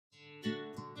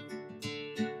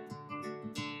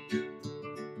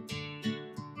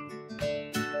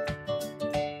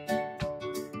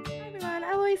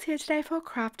Eloise here today for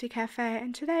Craftie Cafe,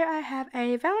 and today I have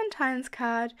a Valentine's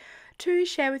card to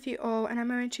share with you all, and I'm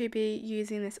going to be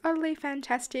using this Otterly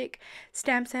Fantastic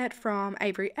stamp set from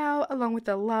Avery, Elle, along with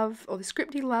the Love, or the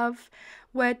Scripty Love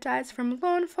word dies from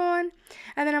Lawn Fawn,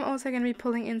 and then I'm also going to be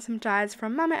pulling in some dies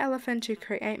from Mama Elephant to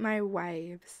create my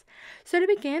waves. So to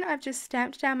begin, I've just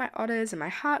stamped down my otters and my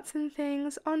hearts and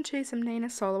things onto some Nina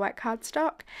Solar White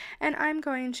cardstock, and I'm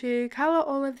going to colour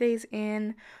all of these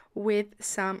in with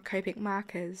some Copic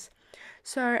markers.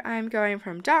 So I'm going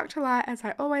from dark to light as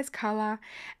I always colour,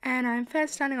 and I'm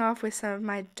first starting off with some of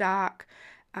my dark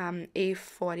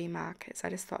E40 markers. I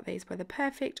just thought these were the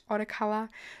perfect otter colour,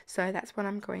 so that's what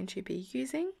I'm going to be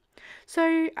using.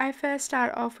 So I first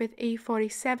start off with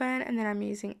E47, and then I'm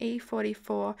using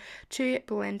E44 to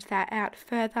blend that out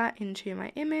further into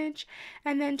my image,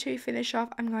 and then to finish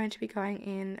off I'm going to be going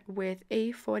in with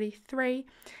E43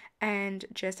 and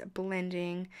just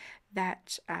blending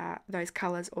that those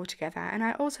colours all together. And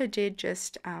I also did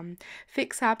just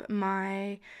fix up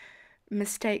my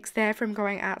mistakes there from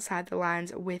going outside the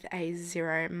lines with a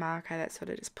 0 marker that sort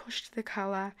of just pushed the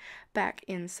colour back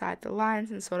inside the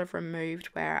lines and sort of removed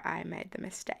where I made the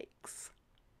mistakes.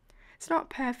 It's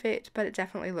not perfect, but it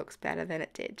definitely looks better than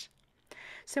it did.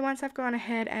 So once I've gone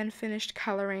ahead and finished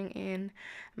colouring in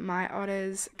my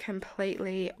otters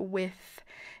completely with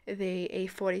the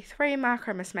E43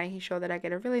 marker, I'm just making sure that I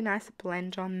get a really nice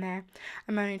blend on there.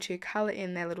 I'm going to colour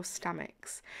in their little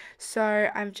stomachs. So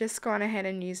I've just gone ahead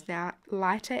and used now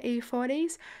lighter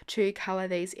E40s to colour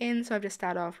these in. So I've just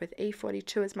started off with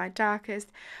E42 as my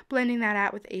darkest, blending that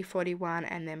out with E41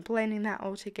 and then blending that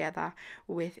all together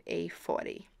with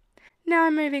E40. Now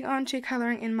I'm moving on to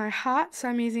colouring in my heart, so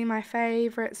I'm using my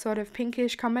favourite sort of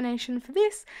pinkish combination for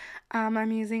this.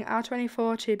 I'm using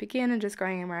R24 to begin and just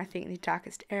going in where I think the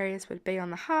darkest areas would be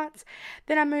on the hearts.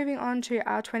 Then I'm moving on to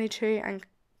R22 and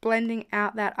blending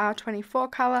out that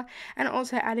R24 colour and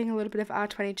also adding a little bit of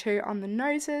R22 on the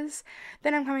noses.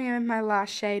 Then I'm coming in with my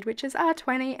last shade, which is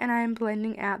R20, and I am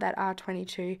blending out that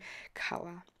R22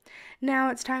 colour.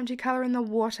 Now it's time to colour in the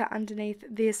water underneath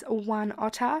this one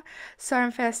otter. So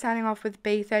I'm first starting off with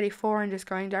B34 and just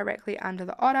going directly under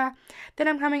the otter. Then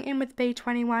I'm coming in with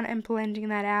B21 and blending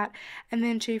that out. And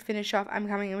then to finish off, I'm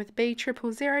coming in with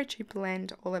B000 to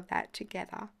blend all of that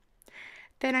together.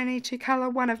 Then I need to colour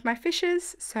one of my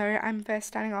fishes, so I'm first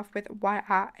starting off with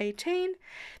YR18,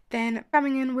 then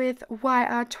coming in with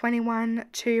YR21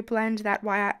 to blend that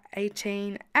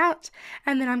YR18 out,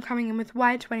 and then I'm coming in with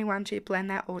Y21 to blend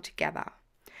that all together.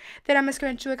 Then I'm just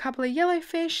going to do a couple of yellow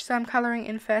fish, so I'm colouring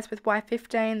in first with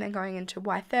Y15, then going into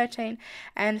Y13,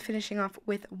 and finishing off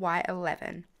with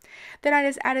Y11. Then I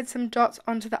just added some dots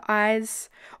onto the eyes,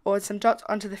 or some dots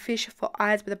onto the fish for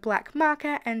eyes with a black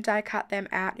marker, and die cut them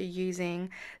out using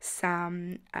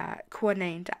some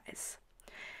coordinating dies.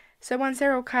 So once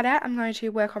they're all cut out, I'm going to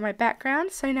work on my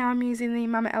background. So now I'm using the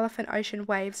Mama Elephant Ocean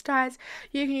Waves dies.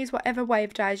 You can use whatever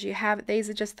wave dies you have. These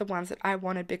are just the ones that I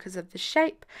wanted because of the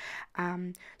shape.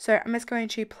 So I'm just going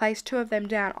to place 2 of them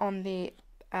down on the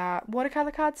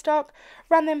watercolor cardstock,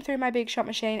 run them through my Big Shot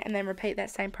machine, and then repeat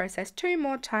that same process 2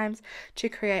 more times to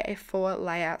create a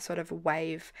 4-layer sort of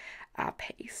wave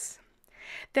piece.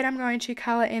 Then I'm going to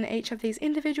colour in each of these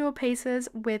individual pieces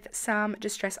with some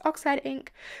Distress Oxide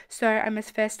ink. So I'm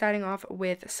just first starting off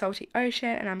with Salty Ocean,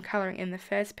 and I'm colouring in the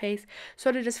first piece,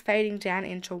 sort of just fading down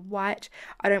into white.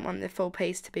 I don't want the full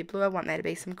piece to be blue, I want there to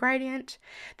be some gradient.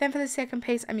 Then for the second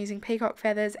piece, I'm using Peacock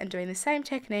Feathers and doing the same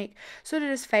technique, sort of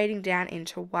just fading down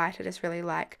into white. I just really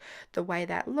like the way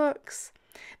that looks.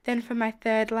 Then for my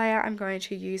third layer, I'm going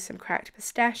to use some cracked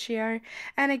pistachio,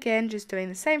 and again just doing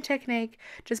the same technique,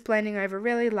 just blending over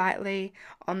really lightly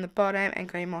on the bottom and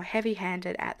going more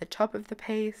heavy-handed at the top of the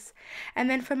piece. And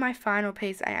then for my final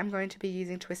piece, I am going to be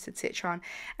using Twisted Citron,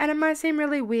 and it might seem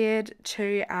really weird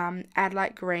to add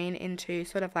like green into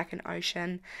sort of like an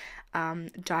ocean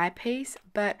die piece,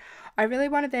 but I really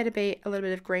wanted there to be a little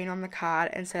bit of green on the card,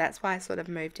 and so that's why I sort of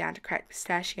moved down to cracked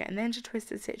pistachio and then to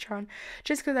Twisted Citron,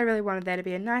 just because I really wanted there to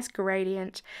be a nice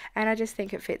gradient, and I just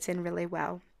think it fits in really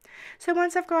well. So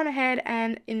once I've gone ahead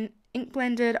and ink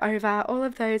blended over all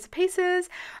of those pieces,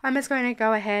 I'm just going to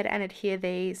go ahead and adhere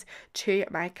these to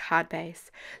my card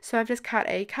base. So I've just cut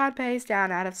a card base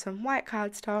down out of some white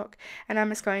cardstock, and I'm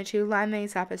just going to line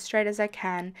these up as straight as I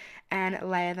can and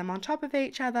layer them on top of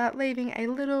each other, leaving a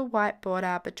little white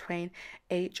border between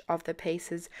each of the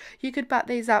pieces. You could butt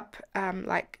these up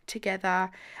like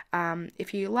together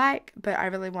if you like, but I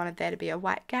really wanted there to be a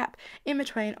white gap in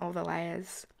between all the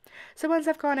layers. So once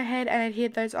I've gone ahead and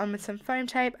adhered those on with some foam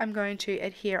tape, I'm going to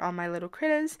adhere on my little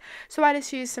critters. So I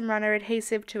just use some runner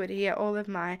adhesive to adhere all of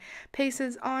my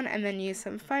pieces on, and then use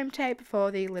some foam tape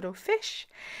for the little fish.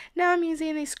 Now I'm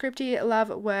using the Craftie Love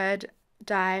Word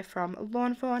die from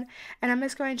Lawn Fawn, and I'm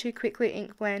just going to quickly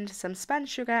ink blend some spun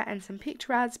sugar and some picked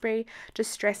raspberry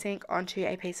distress ink onto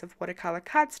a piece of watercolor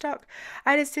cardstock.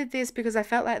 I just did this because I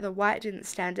felt like the white didn't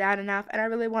stand out enough, and I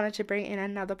really wanted to bring in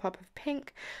another pop of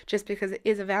pink just because it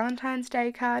is a Valentine's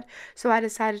Day card, so I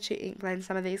decided to ink blend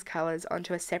some of these colors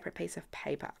onto a separate piece of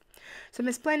paper. So I'm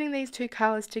just blending these two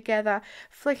colours together,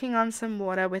 flicking on some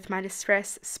water with my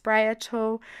Distress Sprayer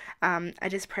tool. I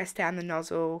just press down the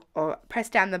nozzle, or press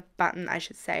down the button I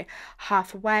should say,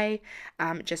 halfway,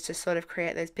 just to sort of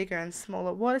create those bigger and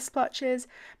smaller water splotches.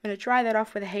 I'm going to dry that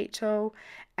off with a heat tool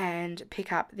and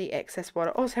pick up the excess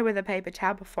water also with a paper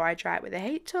towel before I dry it with a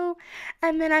heat tool,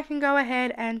 and then I can go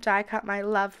ahead and die cut my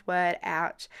love word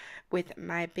out with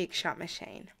my Big Shot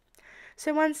machine.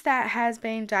 So once that has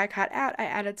been die cut out, I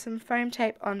added some foam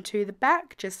tape onto the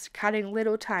back, just cutting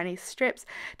little tiny strips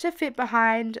to fit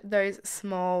behind those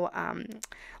small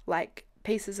like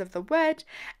pieces of the word,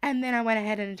 and then I went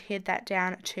ahead and adhered that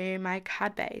down to my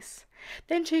card base.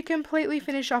 Then to completely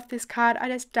finish off this card, I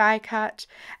just die cut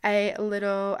a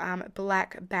little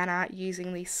black banner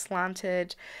using the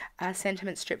slanted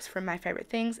sentiment strips from My Favorite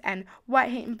Things, and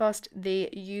white heat embossed the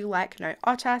You Like No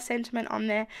Otter sentiment on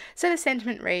there. So the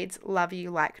sentiment reads, "Love you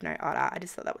like no otter." I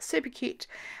just thought that was super cute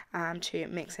to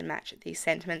mix and match these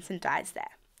sentiments and dies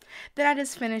there. Then I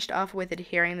just finished off with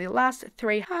adhering the last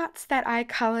 3 hearts that I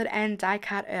coloured and die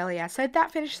cut earlier. So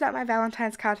that finishes up my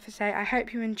Valentine's card for today. I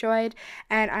hope you enjoyed,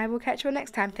 and I will catch you all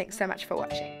next time. Thanks so much for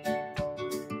watching.